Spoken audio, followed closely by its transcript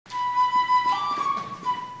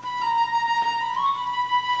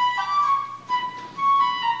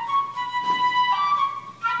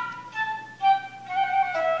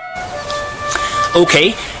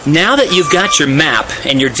Okay, now that you've got your map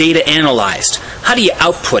and your data analyzed, how do you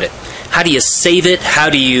output it? How do you save it? How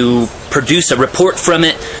do you produce a report from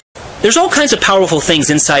it? There's all kinds of powerful things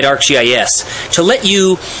inside ArcGIS to let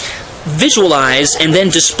you visualize and then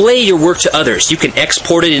display your work to others. You can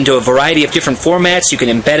export it into a variety of different formats. You can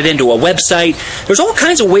embed it into a website. There's all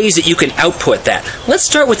kinds of ways that you can output that. Let's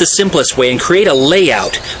start with the simplest way and create a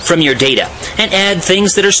layout from your data and add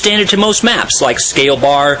things that are standard to most maps, like scale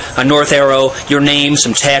bar, a north arrow, your name,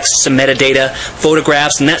 some text, some metadata,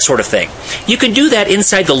 photographs, and that sort of thing. You can do that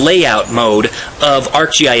inside the layout mode of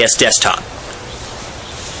ArcGIS Desktop.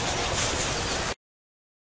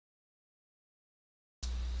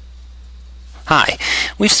 Hi,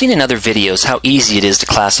 we've seen in other videos how easy it is to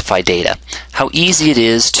classify data, how easy it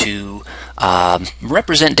is to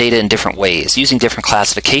represent data in different ways, using different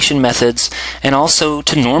classification methods, and also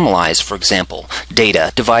to normalize, for example,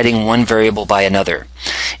 data, dividing one variable by another.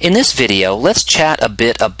 In this video, let's chat a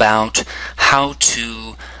bit about how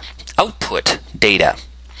to output data.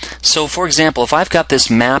 So, for example, if I've got this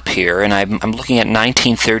map here and I'm looking at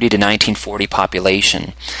 1930 to 1940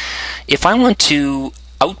 population, if I want to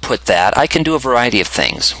output that, I can do a variety of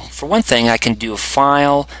things. For one thing, I can do a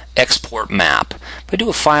file export map. If I do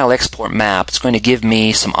a file export map, it's going to give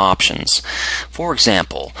me some options. For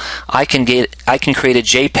example, I can create a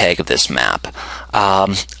JPEG of this map.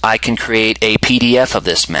 I can create a PDF of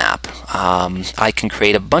this map. I can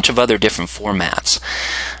create a bunch of other different formats.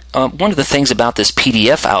 One of the things about this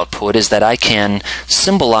PDF output is that I can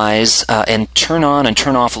symbolize and turn on and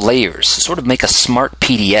turn off layers, sort of make a smart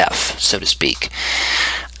PDF, so to speak.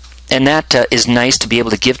 And that is nice to be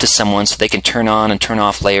able to give to someone so they can turn on and turn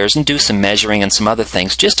off layers and do some measuring and some other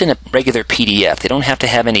things just in a regular PDF. They don't have to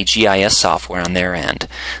have any GIS software on their end.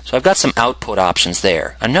 So I've got some output options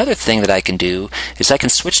there. Another thing that I can do is I can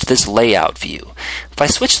switch to this layout view. If I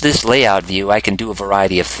switch to this layout view, I can do a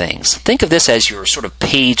variety of things. Think of this as your sort of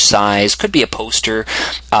page size, could be a poster,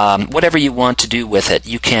 whatever you want to do with it.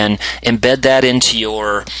 You can embed that into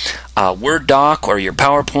your Word doc or your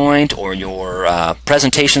PowerPoint or your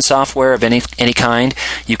presentation software of any kind.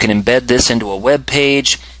 You can embed this into a web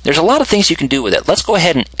page. There's a lot of things you can do with it. Let's go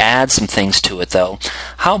ahead and add some things to it, though.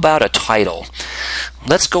 How about a title?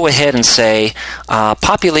 Let's go ahead and say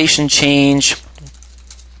population change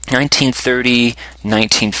 1930,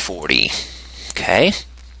 1940. Okay.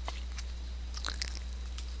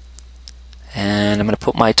 And I'm going to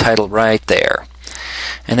put my title right there.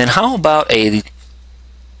 And then how about a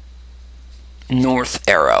north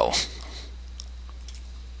arrow?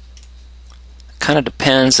 Kind of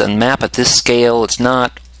depends on map at this scale. It's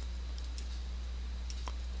not.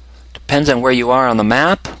 Depends on where you are on the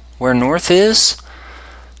map, where north is.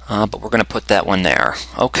 But we're going to put that one there.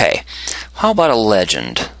 Okay. How about a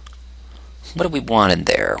legend? What do we want in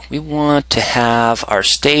there? We want to have our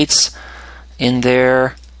states in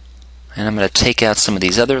there. And I'm going to take out some of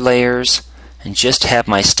these other layers and just have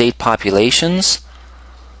my state populations.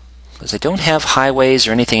 Because I don't have highways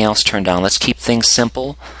or anything else turned on. Let's keep things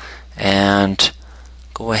simple and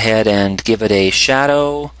go ahead and give it a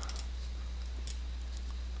shadow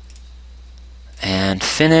and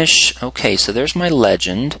finish. Okay, so there's my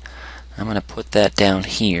legend. I'm going to put that down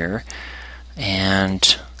here,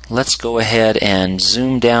 and let's go ahead and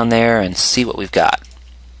zoom down there and see what we've got.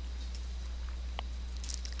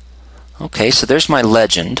 Okay, so there's my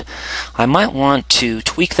legend. I might want to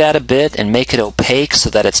tweak that a bit and make it opaque so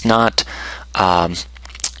that it's not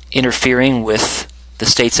interfering with the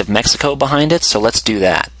states of Mexico behind it, so let's do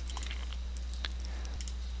that.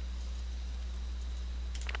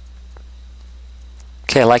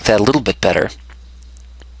 Okay, I like that a little bit better.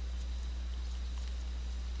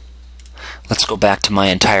 Let's go back to my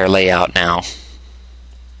entire layout now.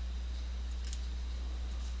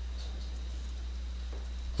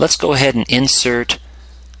 Let's go ahead and insert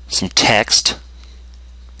some text.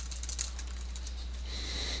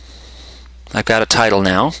 I've got a title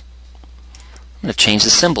now. I'm going to change the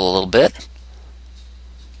symbol a little bit.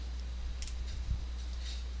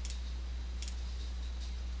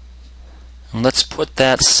 And let's put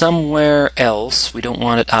that somewhere else. We don't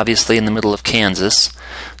want it obviously in the middle of Kansas.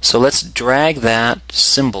 So let's drag that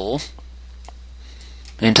symbol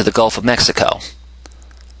into the Gulf of Mexico.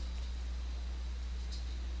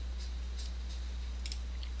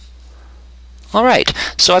 Alright,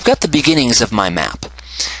 so I've got the beginnings of my map.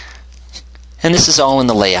 And this is all in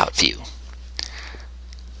the layout view.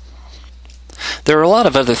 There are a lot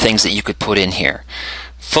of other things that you could put in here.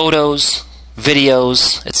 Photos,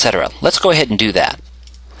 videos, etc. Let's go ahead and do that.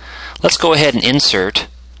 Let's go ahead and insert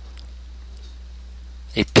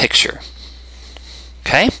a picture.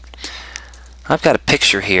 Okay? I've got a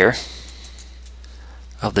picture here.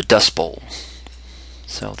 of the Dust Bowl.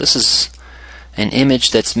 So this is an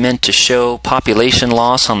image that's meant to show population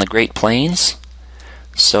loss on the Great Plains.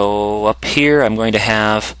 So up here I'm going to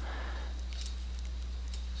have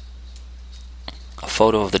a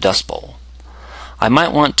photo of the Dust Bowl. I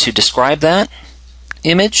might want to describe that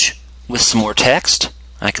image with some more text.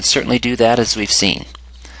 I can certainly do that, as we've seen.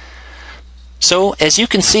 So as you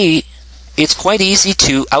can see, it's quite easy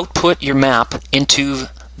to output your map into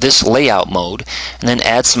this layout mode and then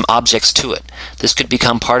add some objects to it. This could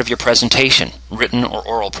become part of your presentation, written or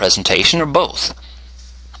oral presentation, or both.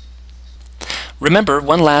 Remember,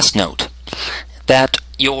 one last note, that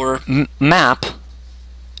your map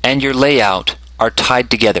and your layout are tied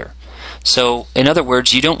together. So in other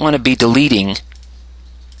words, you don't want to be deleting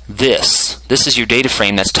this. This is your data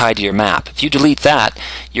frame that's tied to your map. If you delete that,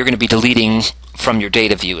 you're going to be deleting from your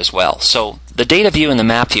data view as well. So the data view and the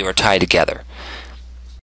map view are tied together.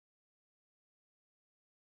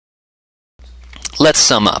 Let's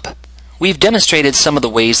sum up. We've demonstrated some of the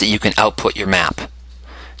ways that you can output your map.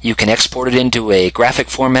 You can export it into a graphic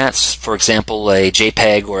formats, for example, a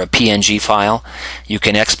JPEG or a PNG file. You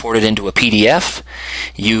can export it into a PDF.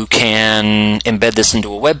 You can embed this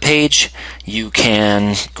into a web page. You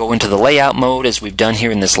can go into the layout mode, as we've done here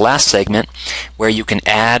in this last segment, where you can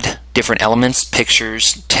add different elements,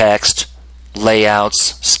 pictures, text,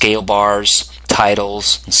 layouts, scale bars,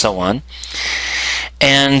 titles, and so on.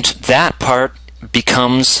 And that part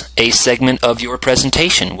becomes a segment of your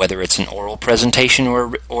presentation, whether it's an oral presentation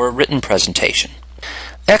or a written presentation.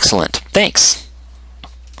 Excellent. Thanks.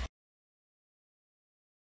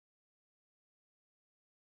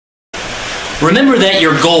 Remember that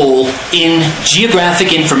your goal in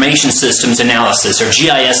Geographic Information Systems analysis, or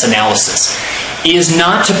GIS analysis, is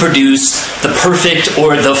not to produce the perfect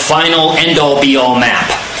or the final end-all be-all map.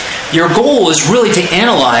 Your goal is really to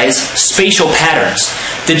analyze spatial patterns.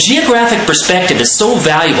 The geographic perspective is so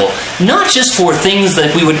valuable, not just for things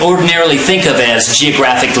that we would ordinarily think of as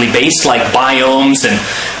geographically based, like biomes and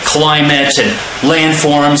climate and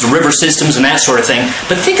landforms, river systems, and that sort of thing,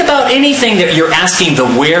 but think about anything that you're asking the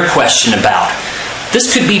where question about.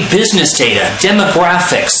 This could be business data,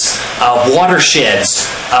 demographics, watersheds,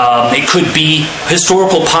 it could be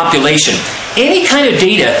historical population. Any kind of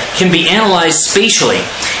data can be analyzed spatially,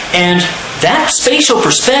 and that spatial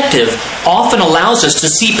perspective often allows us to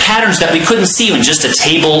see patterns that we couldn't see in just a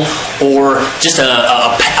table or just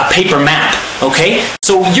a paper map. Okay?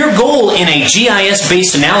 So your goal in a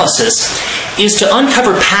GIS-based analysis is to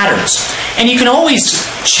uncover patterns. And you can always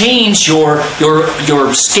change your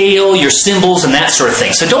scale, your symbols, and that sort of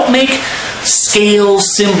thing. So don't make scale,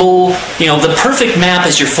 symbol, the perfect map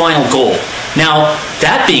as your final goal. Now,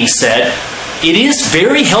 that being said, it is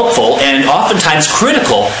very helpful and oftentimes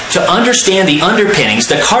critical to understand the underpinnings,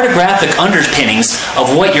 the cartographic underpinnings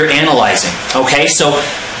of what you're analyzing. Okay, so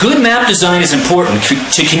good map design is important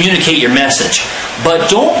to communicate your message, but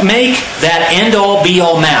don't make that end-all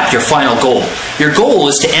be-all map your final goal. Your goal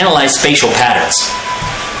is to analyze spatial patterns.